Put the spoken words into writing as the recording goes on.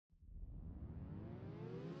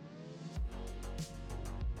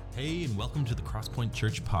Hey, and welcome to the Crosspoint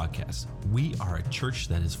Church podcast. We are a church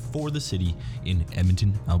that is for the city in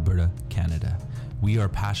Edmonton, Alberta, Canada. We are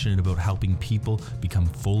passionate about helping people become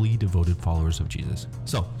fully devoted followers of Jesus.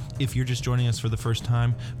 So, if you're just joining us for the first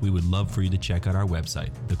time, we would love for you to check out our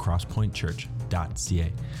website,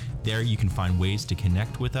 thecrosspointchurch.ca. There you can find ways to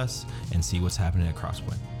connect with us and see what's happening at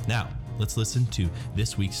Crosspoint. Now, let's listen to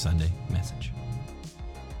this week's Sunday message.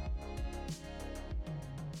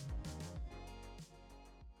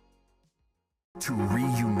 To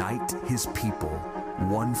reunite his people,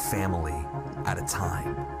 one family at a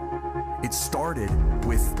time. It started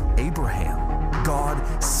with Abraham. God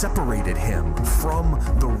separated him from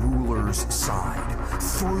the ruler's side.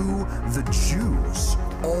 Through the Jews,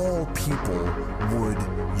 all people would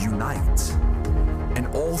unite. And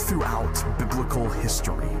all throughout biblical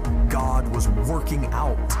history, God was working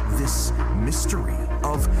out this mystery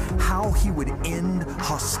of how he would end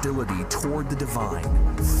hostility toward the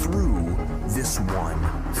divine through this one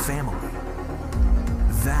family.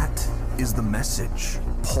 That is the message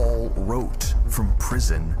Paul wrote from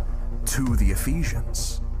prison to the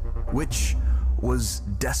Ephesians, which was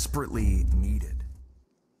desperately needed.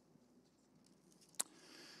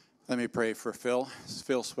 Let me pray for Phil. It's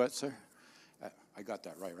Phil Switzer. I got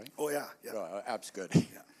that right? Oh, yeah. Oh, that's good. Yeah.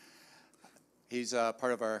 He's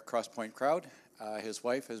part of our Crosspoint crowd. His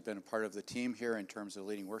wife has been a part of the team here in terms of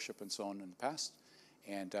leading worship and so on in the past.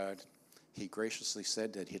 And he graciously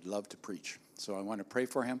said that he'd love to preach. So I want to pray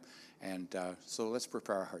for him. And so let's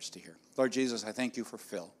prepare our hearts to hear. Lord Jesus, I thank you for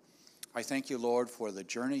Phil. I thank you, Lord, for the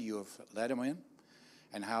journey you have led him in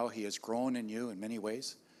and how he has grown in you in many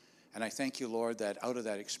ways. And I thank you, Lord, that out of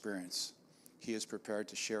that experience, he is prepared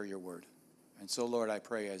to share your word. And so, Lord, I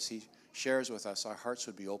pray as he shares with us, our hearts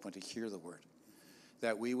would be open to hear the word,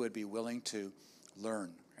 that we would be willing to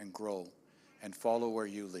learn and grow and follow where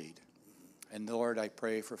you lead. And Lord, I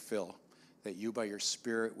pray for Phil, that you by your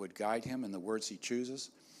Spirit would guide him in the words he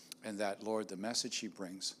chooses, and that, Lord, the message he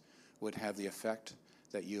brings would have the effect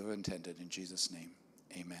that you have intended. In Jesus' name,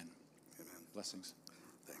 amen. Amen. Blessings.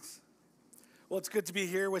 Thanks. Well, it's good to be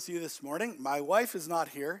here with you this morning. My wife is not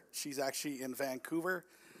here. She's actually in Vancouver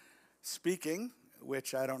speaking,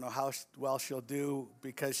 which I don't know how well she'll do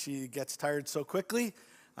because she gets tired so quickly.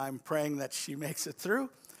 I'm praying that she makes it through.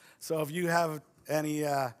 So if you have any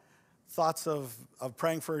thoughts of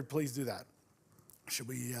praying for her, please do that. She'll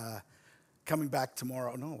be coming back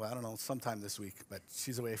tomorrow. No, I don't know, sometime this week, but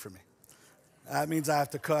she's away from me. That means I have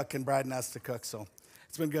to cook, and Braden has to cook, so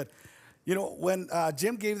it's been good. You know, when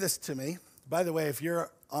Jim gave this to me, by the way, if you're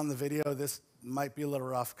on the video, this might be a little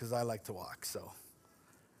rough because I like to walk, so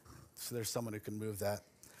there's someone who can move that.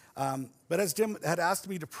 But as Jim had asked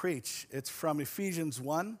me to preach, it's from Ephesians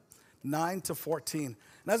 1, 9 to 14.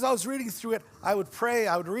 And as I was reading through it, I would pray,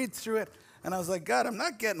 I would read through it, and I was like, God, I'm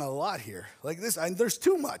not getting a lot here. Like this, there's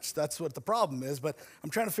too much. That's what the problem is. But I'm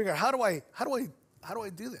trying to figure out how do I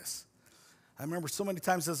do this? I remember so many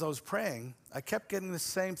times as I was praying, I kept getting the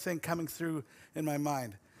same thing coming through in my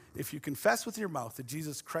mind. If you confess with your mouth that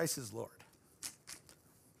Jesus Christ is Lord.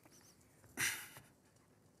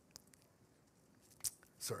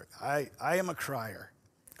 Sorry, I am a crier.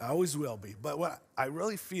 I always will be. But what I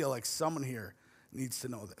really feel like someone here needs to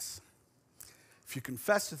know this. If you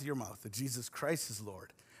confess with your mouth that Jesus Christ is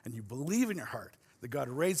Lord, and you believe in your heart that God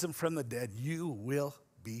raised him from the dead, you will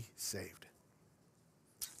be saved.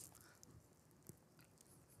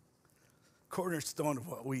 Cornerstone of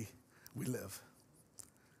what we live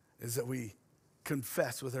is that we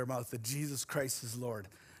confess with our mouth that Jesus Christ is Lord.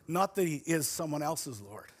 Not that he is someone else's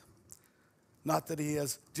Lord. Not that he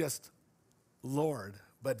is just Lord,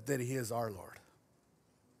 but that he is our Lord.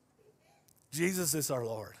 Jesus is our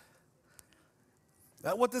Lord.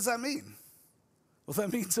 What does that mean? Well,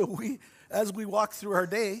 that means that as we walk through our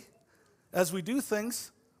day, as we do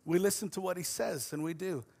things, we listen to what he says and we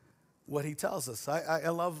do what he tells us. I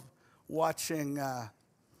love watching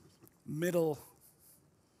medieval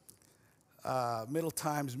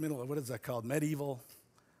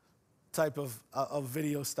type of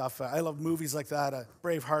video stuff. I love movies like that,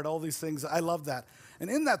 Braveheart, all these things. I love that. And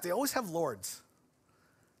in that, they always have lords.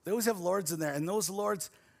 They always have lords in there, and those lords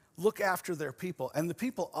look after their people, and the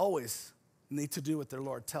people always need to do what their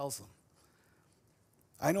Lord tells them.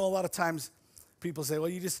 I know a lot of times people say, well,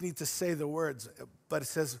 you just need to say the words, but it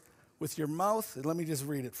says, with your mouth, and let me just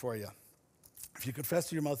read it for you. If you confess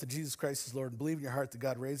with your mouth that Jesus Christ is Lord and believe in your heart that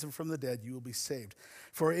God raised him from the dead, you will be saved.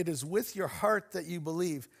 For it is with your heart that you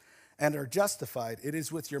believe and are justified. It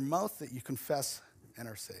is with your mouth that you confess and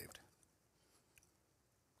are saved.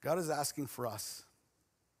 God is asking for us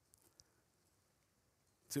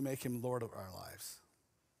to make him Lord of our lives.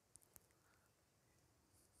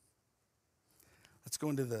 go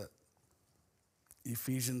into the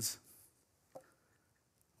Ephesians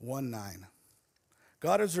 1:9.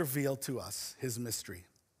 God has revealed to us his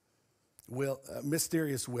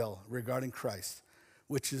mysterious will regarding Christ,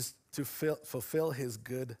 which is to fulfill his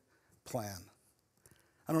good plan.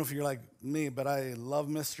 I don't know if you're like me, but I love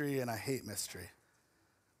mystery and I hate mystery.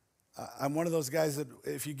 I'm one of those guys that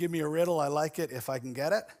if you give me a riddle, I like it if I can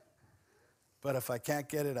get it. But if I can't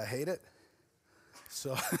get it, I hate it.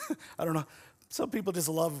 So I don't know. Some people just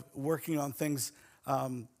love working on things,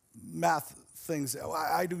 math things.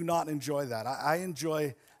 I do not enjoy that. I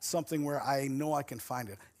enjoy something where I know I can find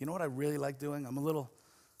it. You know what I really like doing? I'm going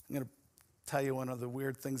to tell you one of the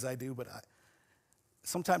weird things I do, but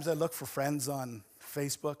sometimes I look for friends on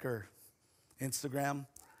Facebook or Instagram.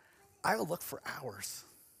 I'll look for hours,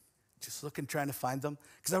 just looking, trying to find them,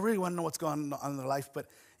 because I really want to know what's going on in their life. But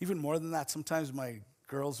even more than that, sometimes my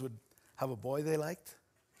girls would have a boy they liked,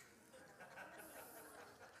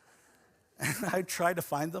 and I'd try to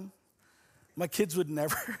find them. My kids would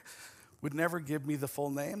never give me the full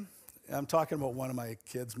name. I'm talking about one of my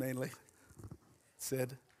kids mainly,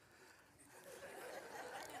 Sid.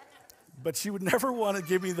 But she would never want to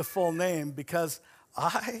give me the full name because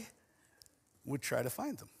I would try to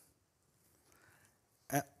find them.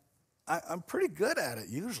 And I'm pretty good at it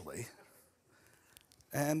usually.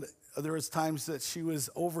 And there was times that she was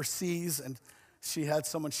overseas and she had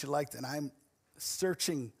someone she liked, and I'm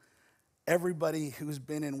searching everybody who's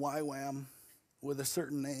been in YWAM with a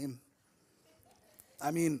certain name.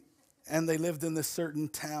 I mean, and they lived in this certain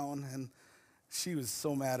town, and she was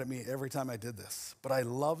so mad at me every time I did this. But I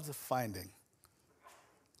loved finding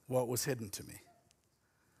what was hidden to me.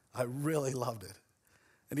 I really loved it.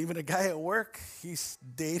 And even a guy at work, he's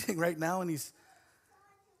dating right now, and he's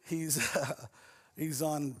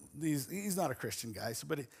on these. He's not a Christian guy,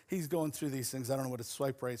 but he's going through these things. I don't know what it's,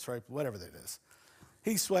 swipe right, swipe, whatever that is.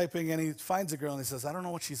 He's swiping, and he finds a girl, and he says, "I don't know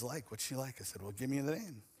what she's like. What's she like?" I said, "Well, give me the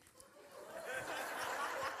name."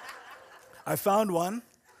 I found one.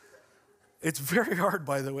 It's very hard,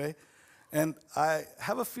 by the way. And I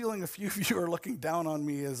have a feeling a few of you are looking down on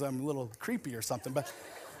me as I'm a little creepy or something. But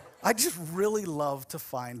I just really love to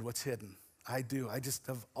find what's hidden. I do. I just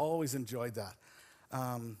have always enjoyed that.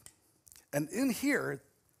 And in here,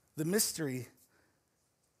 the mystery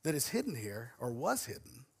that is hidden here, or was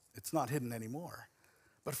hidden, it's not hidden anymore.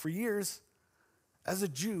 But for years, as a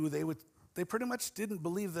Jew, they pretty much didn't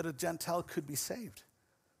believe that a Gentile could be saved.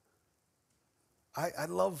 I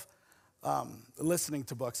love listening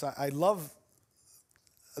to books. I love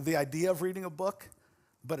the idea of reading a book,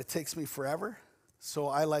 but it takes me forever. So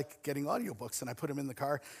I like getting audiobooks, and I put them in the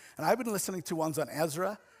car. And I've been listening to ones on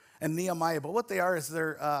Ezra and Nehemiah. But what they are is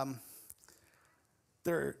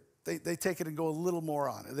they take it and go a little more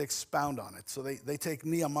on it. They expound on it. So they take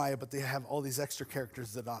Nehemiah, but they have all these extra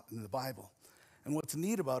characters that aren't in the Bible. And what's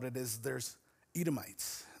neat about it is there's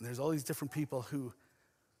Edomites, and there's all these different people who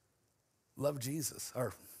love Jesus,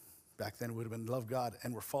 or back then it would have been love God,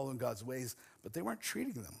 and were following God's ways, but they weren't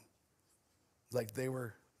treating them like they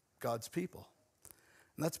were God's people.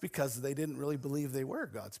 And that's because they didn't really believe they were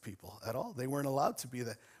God's people at all. They weren't allowed to be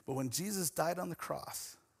that. But when Jesus died on the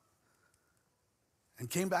cross and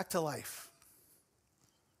came back to life,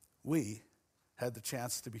 we had the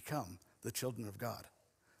chance to become the children of God.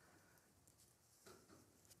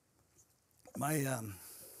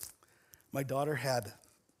 My daughter had,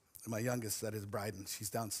 my youngest, that is Bryden,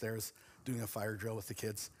 she's downstairs doing a fire drill with the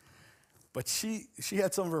kids. But she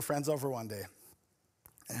had some of her friends over one day.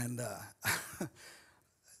 And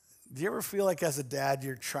do you ever feel like as a dad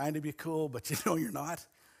you're trying to be cool, but you know you're not?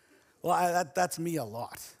 Well, that's me a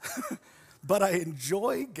lot. But I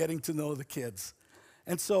enjoy getting to know the kids.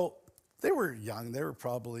 And so they were young. They were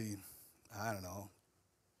probably,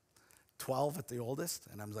 12 at the oldest.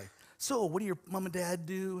 And I was like, "So what do your mom and dad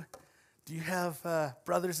do? Do you have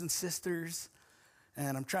brothers and sisters?"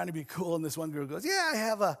 And I'm trying to be cool, and this one girl goes, "Yeah, I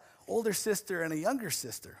have an older sister and a younger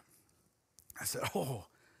sister." I said, "Oh,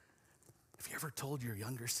 have you ever told your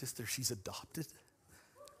younger sister she's adopted?"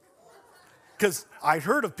 Because I'd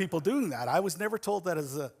heard of people doing that. I was never told that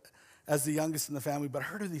as the youngest in the family, but I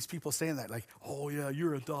heard of these people saying that, like, "Oh, yeah,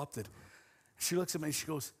 you're adopted." She looks at me and she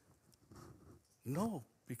goes, "No,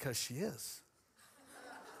 because she is."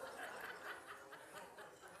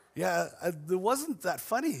 Yeah, it wasn't that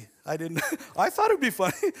funny. I thought it'd be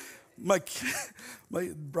funny. My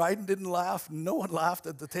bride didn't laugh. No one laughed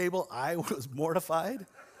at the table. I was mortified.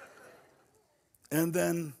 And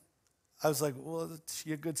then I was like, "Well, is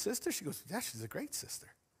she a good sister?" She goes, "Yeah, she's a great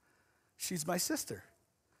sister. She's my sister."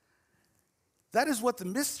 That is what the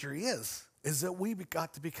mystery is that we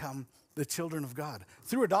got to become the children of God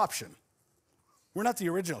through adoption. We're not the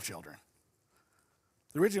original children.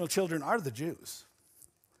 The original children are the Jews.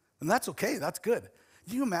 And that's okay, that's good.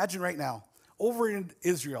 Can you imagine right now, over in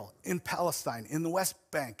Israel, in Palestine, in the West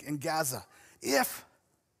Bank, in Gaza, if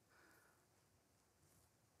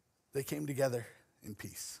they came together in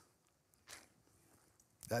peace?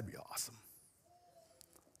 That'd be awesome.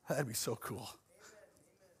 That'd be so cool.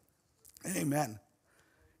 Amen.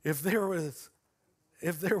 If there was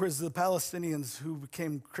the Palestinians who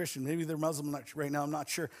became Christian, maybe they're Muslim right now, I'm not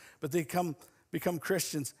sure, but they become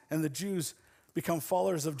Christians, and the Jews become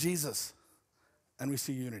followers of Jesus, and we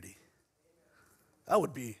see unity. That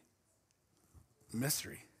would be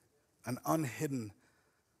mystery, an unhidden,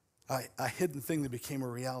 a hidden thing that became a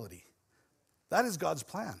reality. That is God's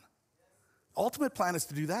plan. Ultimate plan is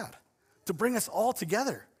to do that, to bring us all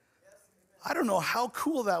together. I don't know how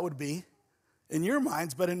cool that would be in your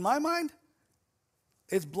minds, but in my mind,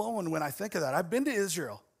 it's blowing when I think of that. I've been to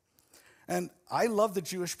Israel, and I love the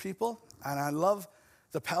Jewish people, and I love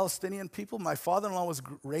the Palestinian people. My father-in-law was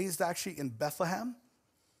raised actually in Bethlehem,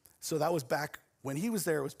 so that was back when he was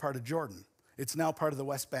there. It was part of Jordan. It's now part of the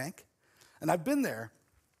West Bank, and I've been there,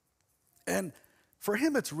 and for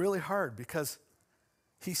him it's really hard because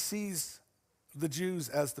he sees the Jews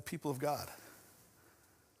as the people of God,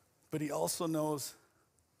 but he also knows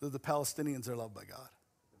that the Palestinians are loved by God,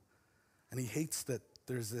 and he hates that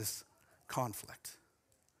there's this conflict.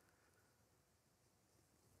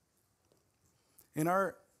 In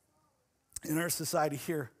our society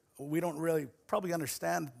here, we don't really probably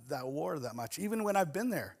understand that war that much. Even when I've been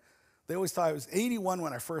there, they always thought I was 81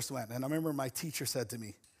 when I first went. And I remember my teacher said to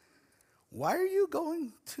me, "Why are you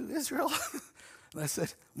going to Israel?" And I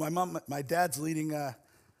said, my dad's leading a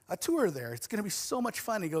tour there. It's going to be so much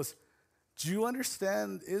fun. He goes, "Do you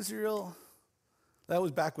understand Israel?" That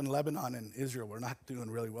was back when Lebanon and Israel were not doing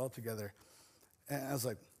really well together. And I was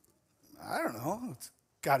like, "I don't know. It's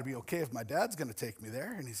got to be okay if my dad's going to take me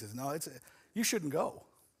there." And he says, "No, you shouldn't go.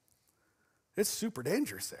 It's super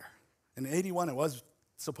dangerous there." In 81, it was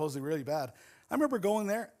supposedly really bad. I remember going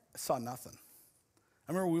there, I saw nothing.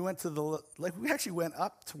 I remember we actually went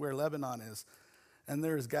up to where Lebanon is, and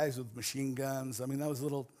there was guys with machine guns. I mean, that was a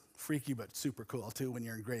little freaky, but super cool too when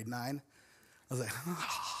you're in grade 9. I was like,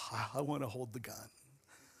 I want to hold the gun.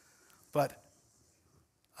 But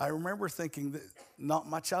I remember thinking that not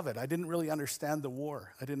much of it. I didn't really understand the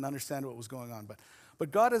war. I didn't understand what was going on.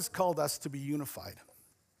 But God has called us to be unified,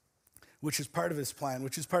 which is part of his plan,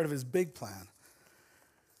 which is part of his big plan.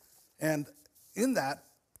 And in that,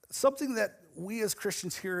 something that we as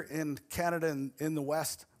Christians here in Canada and in the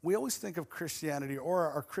West, we always think of Christianity or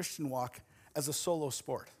our Christian walk as a solo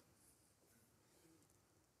sport.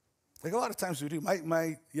 Like a lot of times we do.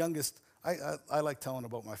 My youngest, I like telling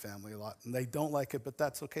about my family a lot, and they don't like it, but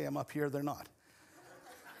that's okay. I'm up here, they're not.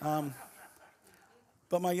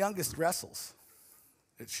 But my youngest wrestles.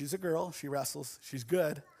 She's a girl, she wrestles, she's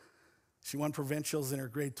good. She won provincials in her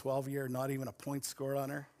grade 12 year, not even a point score on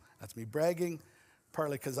her. That's me bragging,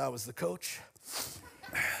 partly because I was the coach.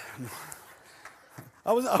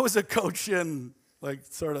 I was a coach in,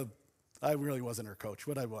 I really wasn't her coach,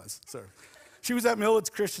 but I was, sort of. She was at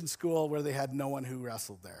Millwoods Christian School where they had no one who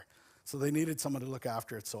wrestled there. So they needed someone to look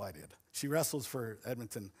after it, so I did. She wrestles for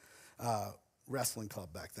Edmonton Wrestling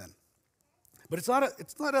Club back then. But it's not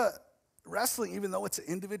a wrestling, even though it's an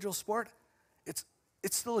individual sport, it's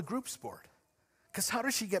still a group sport. Because how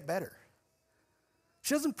does she get better?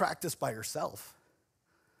 She doesn't practice by herself.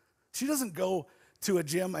 She doesn't go to a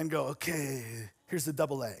gym and go, "Okay, here's the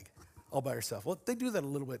double leg," all by herself. Well, they do that a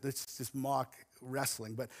little bit. It's just mock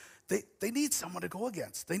wrestling. But they need someone to go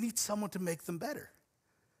against. They need someone to make them better.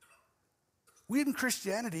 We in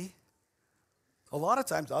Christianity, a lot of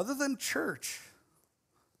times, other than church,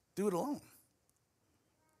 do it alone.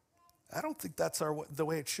 I don't think that's the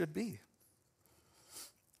way it should be.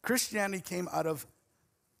 Christianity came out of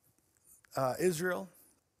Israel,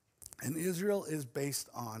 and Israel is based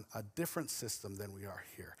on a different system than we are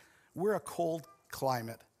here. We're a cold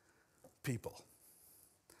climate people.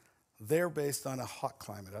 They're based on a hot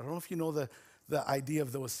climate. I don't know if you know the idea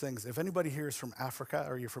of those things. If anybody here is from Africa,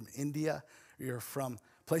 or you're from India, or you're from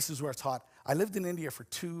places where it's hot. I lived in India for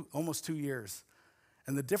almost 2 years,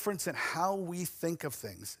 and the difference in how we think of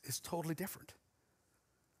things is totally different.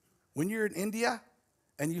 When you're in India,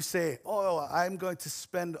 and you say, "Oh, I'm going to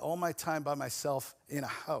spend all my time by myself in a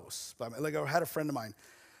house." Like I had a friend of mine,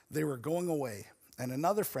 they were going away, and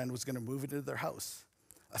another friend was going to move into their house.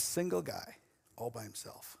 A single guy, all by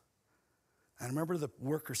himself. And I remember the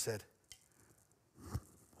worker said,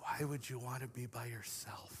 "Why would you want to be by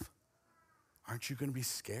yourself? Aren't you going to be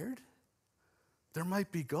scared? There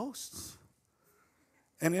might be ghosts."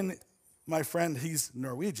 And My friend, he's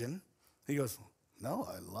Norwegian. He goes, no,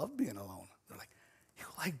 I love being alone. They're like, you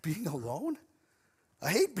like being alone?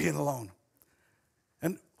 I hate being alone.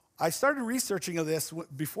 And I started researching of this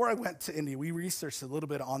before I went to India. We researched a little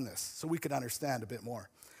bit on this so we could understand a bit more.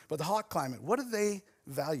 But the hot climate, what do they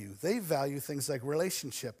value? They value things like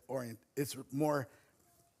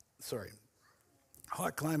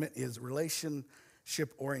hot climate is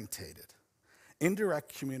relationship orientated,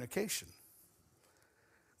 indirect communication,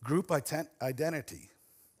 group identity,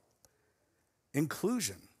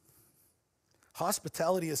 inclusion.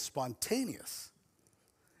 Hospitality is spontaneous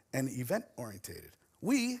and event orientated.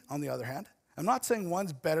 We, on the other hand, I'm not saying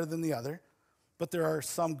one's better than the other, but there are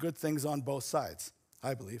some good things on both sides,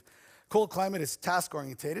 I believe. Cold climate is task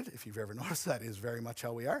orientated. If you've ever noticed, that is very much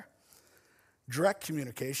how we are. Direct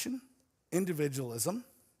communication, individualism,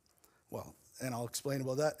 well, and I'll explain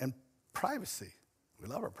about that, and privacy. We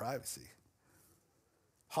love our privacy.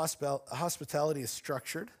 Hospitality is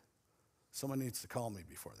structured. Someone needs to call me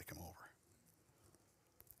before they come over.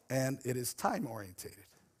 And it is time orientated.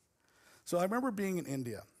 So I remember being in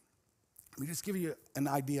India. Let me just give you an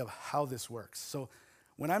idea of how this works. So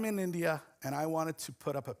when I'm in India and I wanted to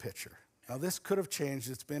put up a picture, now this could have changed.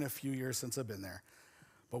 It's been a few years since I've been there.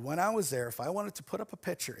 But when I was there, if I wanted to put up a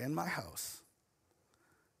picture in my house,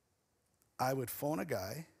 I would phone a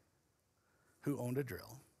guy who owned a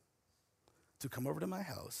drill to come over to my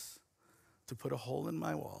house, to put a hole in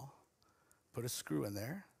my wall, put a screw in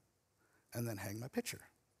there, and then hang my picture.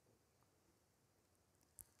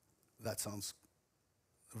 That sounds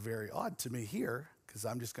very odd to me here, because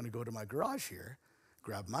I'm just going to go to my garage here,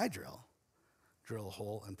 grab my drill a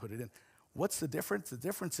hole, and put it in. What's the difference? The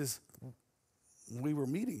difference is we were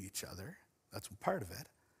meeting each other. That's part of it.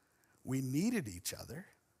 We needed each other.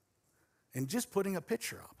 And just putting a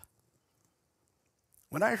picture up.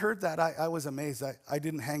 When I heard that, I was amazed. I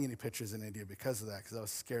didn't hang any pictures in India because of that, because I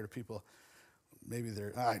was scared of people. Maybe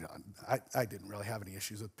I didn't really have any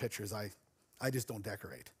issues with pictures. I just don't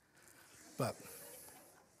decorate. But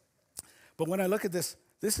when I look at this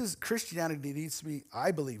is Christianity needs to be,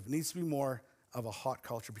 I believe, needs to be more of a hot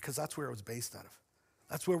culture, because that's where it was based out of.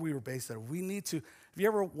 That's where we were based out of. We need to, have you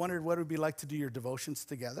ever wondered what it would be like to do your devotions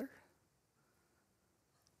together?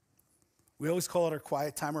 We always call it our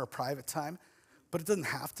quiet time or a private time, but it doesn't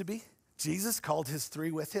have to be. Jesus called his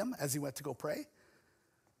 3 with him as he went to go pray.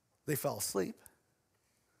 They fell asleep.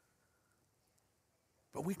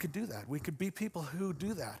 But we could do that. We could be people who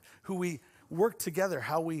do that, who we work together,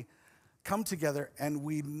 how we come together and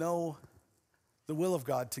we know the will of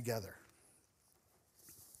God together.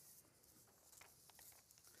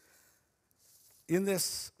 In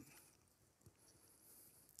this,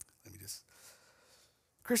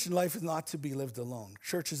 Christian life is not to be lived alone.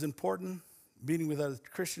 Church is important. Meeting with other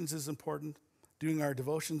Christians is important. Doing our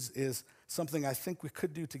devotions is something I think we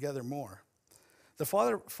could do together more. The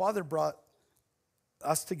Father brought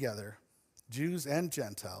us together, Jews and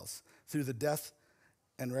Gentiles, through the death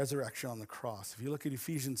and resurrection on the cross. If you look at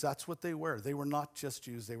Ephesians, that's what they were. They were not just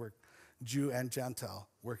Jews. They were Jew and Gentile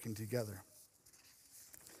working together.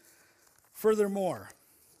 Furthermore,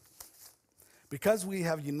 because we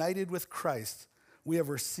have united with Christ, we have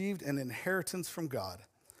received an inheritance from God.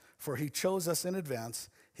 For he chose us in advance.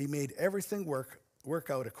 He made everything work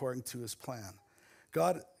out according to his plan.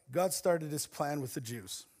 God started his plan with the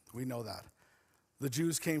Jews. We know that. The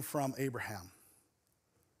Jews came from Abraham.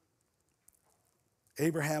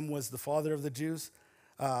 Abraham was the father of the Jews.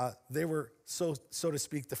 They were, so to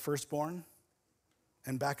speak, the firstborn.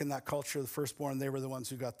 And back in that culture, the firstborn, they were the ones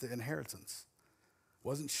who got the inheritance. It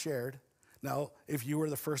wasn't shared. Now, if you were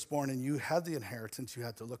the firstborn and you had the inheritance, you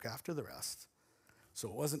had to look after the rest. So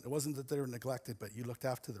it wasn't that they were neglected, but you looked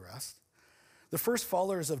after the rest. The first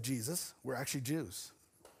followers of Jesus were actually Jews.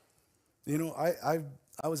 You know,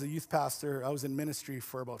 I was a youth pastor. I was in ministry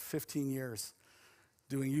for about 15 years,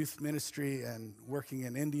 doing youth ministry and working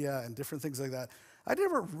in India and different things like that. I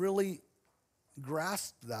never really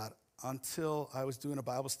grasped that until I was doing a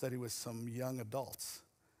Bible study with some young adults.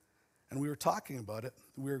 And we were talking about it.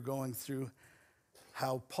 We were going through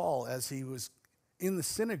how Paul, as he was in the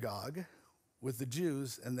synagogue with the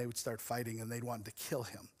Jews, and they would start fighting and they'd want to kill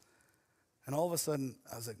him. And all of a sudden,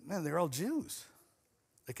 I was like, man, they're all Jews.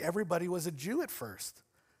 Like everybody was a Jew at first.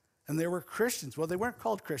 And they were Christians. Well, they weren't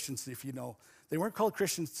called Christians, if you know. They weren't called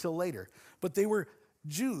Christians till later. But they were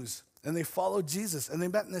Jews, and they followed Jesus, and they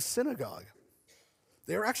met in this synagogue.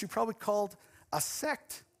 They were actually probably called a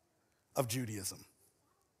sect of Judaism.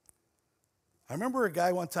 I remember a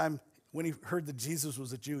guy one time, when he heard that Jesus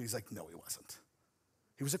was a Jew, he's like, no, he wasn't.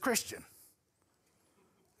 He was a Christian.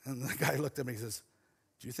 And the guy looked at me and says,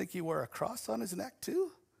 do you think he wore a cross on his neck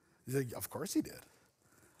too? He's like, of course he did.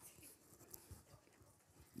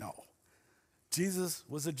 No. Jesus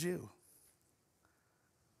was a Jew.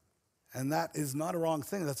 And that is not a wrong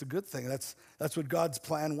thing. That's a good thing. That's what God's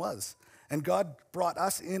plan was. And God brought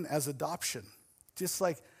us in as adoption. Just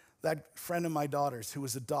like that friend of my daughter's who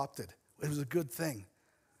was adopted. It was a good thing.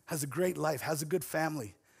 Has a great life, has a good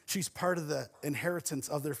family. She's part of the inheritance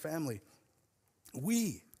of their family.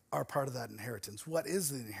 We are part of that inheritance. What is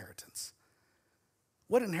the inheritance?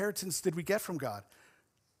 What inheritance did we get from God?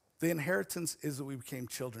 The inheritance is that we became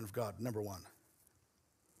children of God, number one.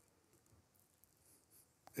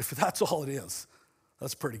 If that's all it is,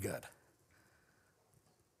 that's pretty good.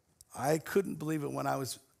 I couldn't believe it when I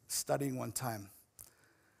was studying one time.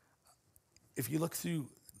 If you look through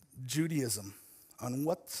Judaism on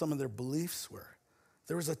what some of their beliefs were,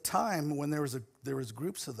 there was a time when there was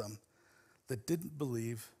groups of them that didn't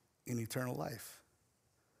believe in eternal life,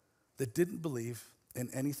 that didn't believe in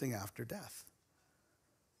anything after death.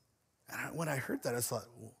 And when I heard that, I thought,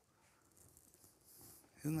 well,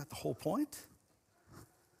 isn't that the whole point?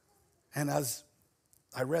 And as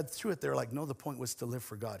I read through it, they're like, no, the point was to live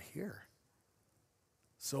for God here.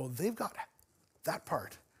 So they've got that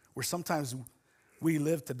part where sometimes we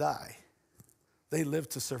live to die. They live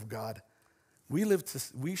to serve God.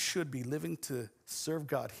 We should be living to serve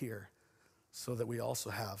God here so that we also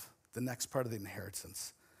have the next part of the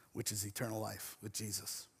inheritance, which is eternal life with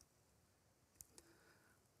Jesus.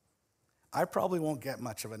 I probably won't get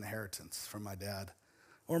much of an inheritance from my dad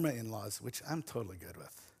or my in-laws, which I'm totally good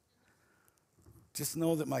with. Just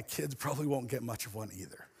know that my kids probably won't get much of one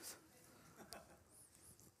either.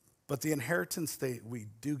 But the inheritance we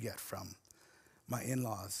do get from my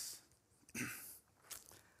in-laws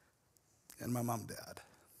and my mom and dad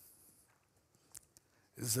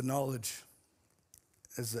is the knowledge,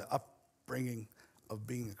 is the upbringing of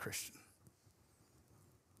being a Christian.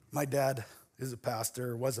 My dad is a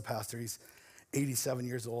pastor, was a pastor. He's 87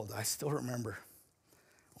 years old. I still remember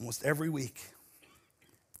almost every week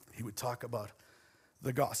he would talk about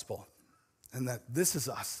the gospel and that this is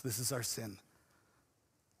us, this is our sin.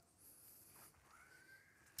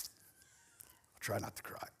 I'll try not to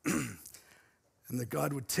cry. And that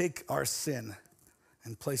God would take our sin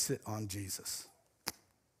and place it on Jesus.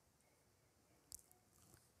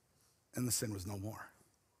 And the sin was no more.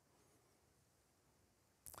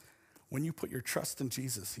 When you put your trust in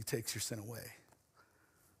Jesus, he takes your sin away.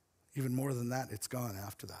 Even more than that, it's gone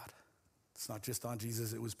after that. It's not just on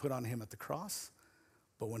Jesus. It was put on him at the cross,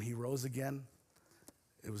 but when he rose again,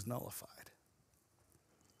 it was nullified.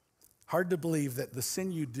 Hard to believe that the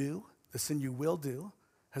sin you do, the sin you will do,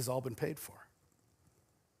 has all been paid for.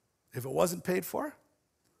 If it wasn't paid for,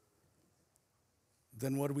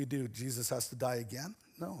 then what do? Jesus has to die again?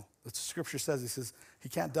 No. That's what Scripture says. He says he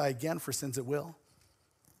can't die again for sins at will.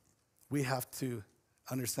 We have to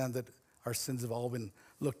understand that our sins have all been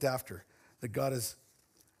looked after, that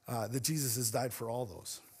that Jesus has died for all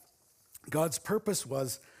those. God's purpose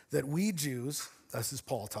was that we Jews, this is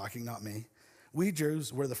Paul talking, not me, we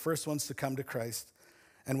Jews were the first ones to come to Christ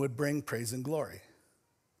and would bring praise and glory.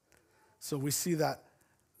 So we see that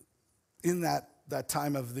in that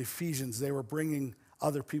time of the Ephesians, they were bringing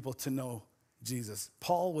other people to know Jesus.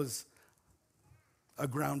 Paul was a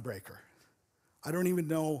groundbreaker. I don't even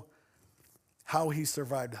know how he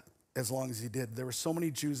survived as long as he did. There were so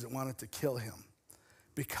many Jews that wanted to kill him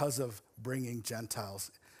because of bringing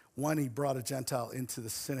Gentiles. One, he brought a Gentile into the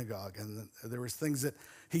synagogue, and there was things that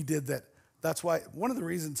he did that's why one of the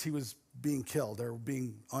reasons he was being killed or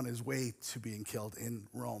being on his way to being killed in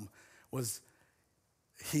Rome was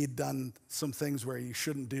he'd done some things where he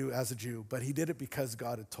shouldn't do as a Jew, but he did it because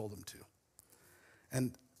God had told him to.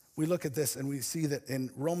 And we look at this and we see that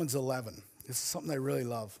in Romans 11, this is something I really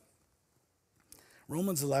love.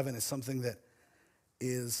 Romans 11 is something that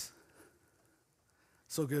is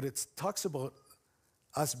so good. It talks about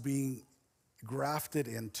us being grafted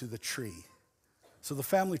into the tree. So the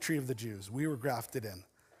family tree of the Jews, we were grafted in.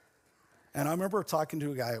 And I remember talking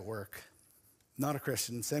to a guy at work, not a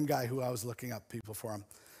Christian, same guy who I was looking up people for him.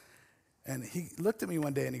 And he looked at me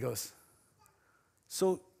one day and he goes,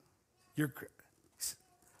 so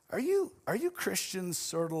are you Christians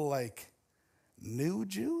sort of like new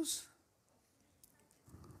Jews?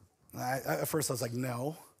 At first I was like,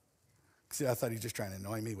 no. See, I thought he was just trying to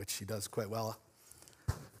annoy me, which he does quite well.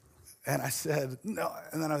 And I said, no.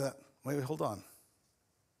 And then I thought, wait, hold on.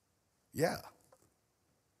 Yeah.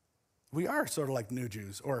 We are sort of like new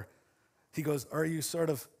Jews. Or he goes, are you sort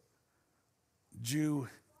of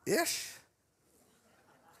Jew-ish?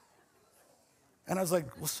 And I was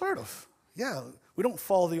like, well, sort of. Yeah, we don't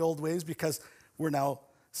follow the old ways because we're now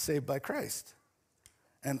saved by Christ.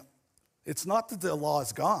 And It's not that the law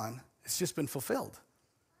is gone. It's just been fulfilled.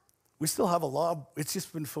 We still have a law. It's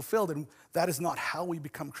just been fulfilled, and that is not how we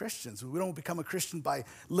become Christians. We don't become a Christian by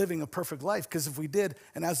living a perfect life, because if we did,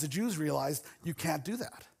 and as the Jews realized, you can't do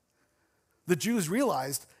that. The Jews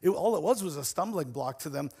realized all it was a stumbling block to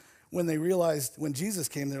them when they realized when Jesus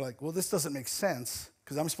came, they're like, well, this doesn't make sense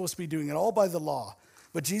because I'm supposed to be doing it all by the law.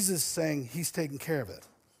 But Jesus is saying he's taking care of it.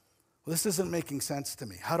 Well, this isn't making sense to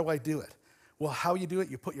me. How do I do it? Well, how you do it,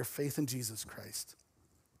 you put your faith in Jesus Christ.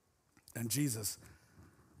 And Jesus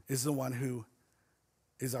is the one who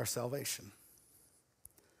is our salvation.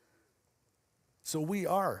 So we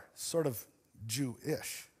are sort of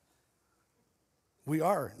Jewish. We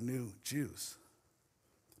are new Jews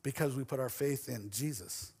because we put our faith in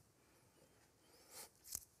Jesus.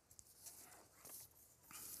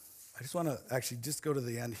 I just want to actually just go to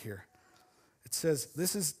the end here. It says,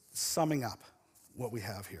 this is summing up what we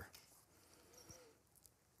have here.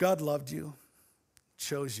 God loved you,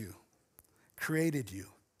 chose you, created you,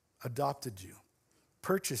 adopted you,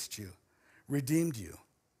 purchased you, redeemed you,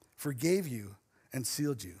 forgave you, and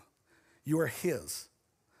sealed you. You are his.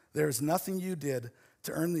 There is nothing you did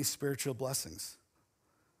to earn these spiritual blessings.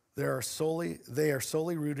 They are solely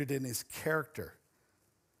rooted in his character,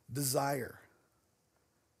 desire,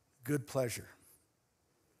 good pleasure.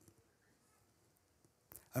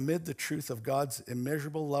 Amid the truth of God's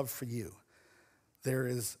immeasurable love for you, there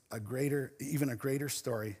is even a greater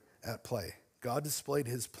story at play. God displayed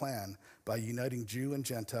his plan by uniting Jew and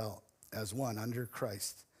Gentile as one under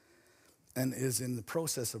Christ, and is in the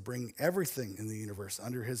process of bringing everything in the universe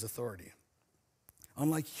under his authority.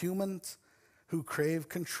 Unlike humans who crave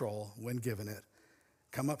control when given it,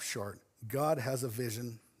 come up short, God has a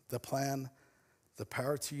vision, the plan, the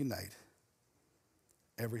power to unite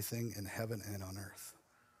everything in heaven and on earth.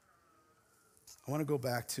 I want to go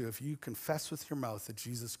back to, if you confess with your mouth that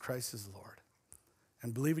Jesus Christ is Lord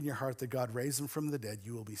and believe in your heart that God raised him from the dead,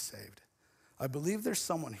 you will be saved. I believe there's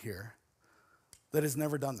someone here that has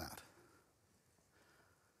never done that.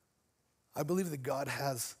 I believe that God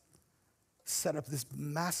has set up this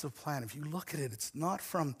massive plan. If you look at it, it's not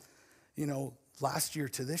from, last year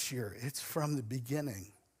to this year. It's from the beginning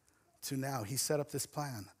to now. He set up this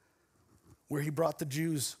plan where he brought the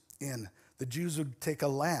Jews in. The Jews would take a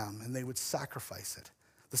lamb and they would sacrifice it.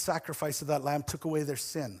 The sacrifice of that lamb took away their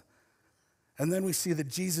sin. And then we see that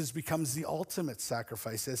Jesus becomes the ultimate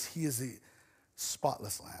sacrifice, as he is the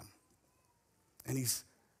spotless lamb. And he's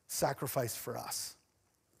sacrificed for us.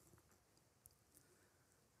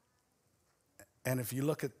 And if you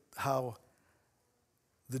look at how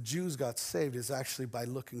the Jews got saved, is actually by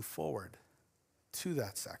looking forward to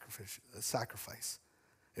that sacrifice.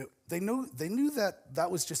 They knew that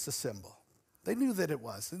was just a symbol. They knew that it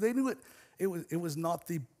was. They knew it was not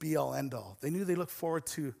the be-all, end-all. They knew they looked forward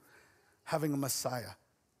to having a Messiah.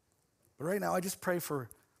 But right now, I just pray for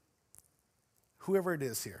whoever it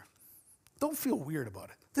is here. Don't feel weird about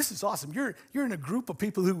it. This is awesome. You're in a group of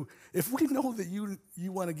people who, if we know that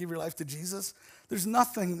you want to give your life to Jesus, there's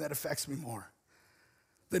nothing that affects me more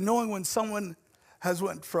than knowing when someone has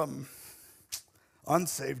went from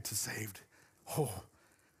unsaved to saved. Oh,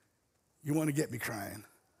 you want to get me crying.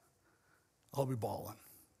 I'll be bawling.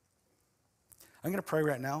 I'm going to pray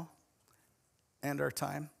right now, end our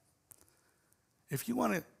time. If you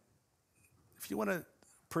want to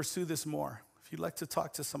pursue this more, if you'd like to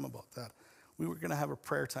talk to someone about that, we were going to have a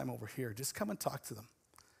prayer time over here. Just come and talk to them.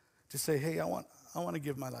 Just say, hey, I want to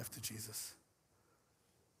give my life to Jesus.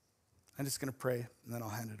 I'm just going to pray, and then I'll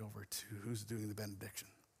hand it over to who's doing the benediction.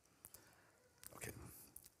 Okay.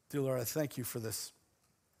 Dear Lord, I thank you for this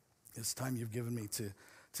time you've given me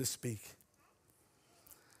to speak.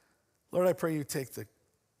 Lord, I pray you take the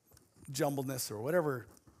jumbledness or whatever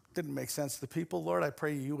didn't make sense to the people. Lord, I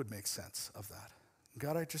pray you would make sense of that.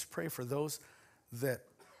 God, I just pray for those that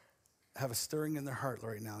have a stirring in their heart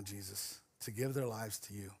right now, Jesus, to give their lives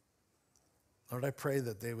to you. Lord, I pray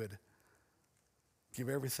that they would give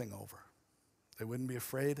everything over. They wouldn't be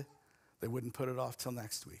afraid. They wouldn't put it off till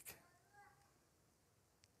next week.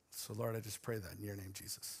 So, Lord, I just pray that in your name,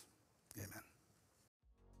 Jesus. Amen.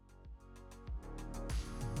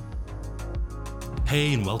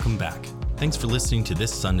 Hey, and welcome back. Thanks for listening to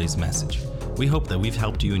this Sunday's message. We hope that we've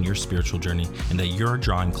helped you in your spiritual journey and that you're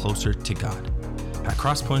drawing closer to God. At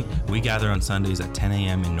Crosspoint, we gather on Sundays at 10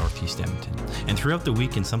 a.m. in Northeast Edmonton, and throughout the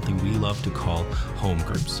week in something we love to call home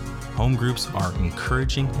groups. Home groups are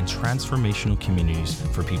encouraging and transformational communities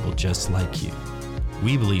for people just like you.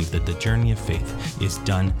 We believe that the journey of faith is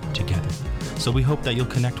done together, so we hope that you'll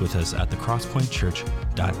connect with us at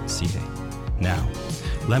thecrosspointchurch.ca. Now,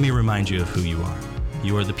 let me remind you of who you are.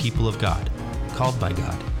 You are the people of God, called by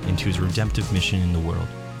God, into his redemptive mission in the world.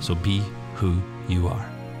 So be who you are.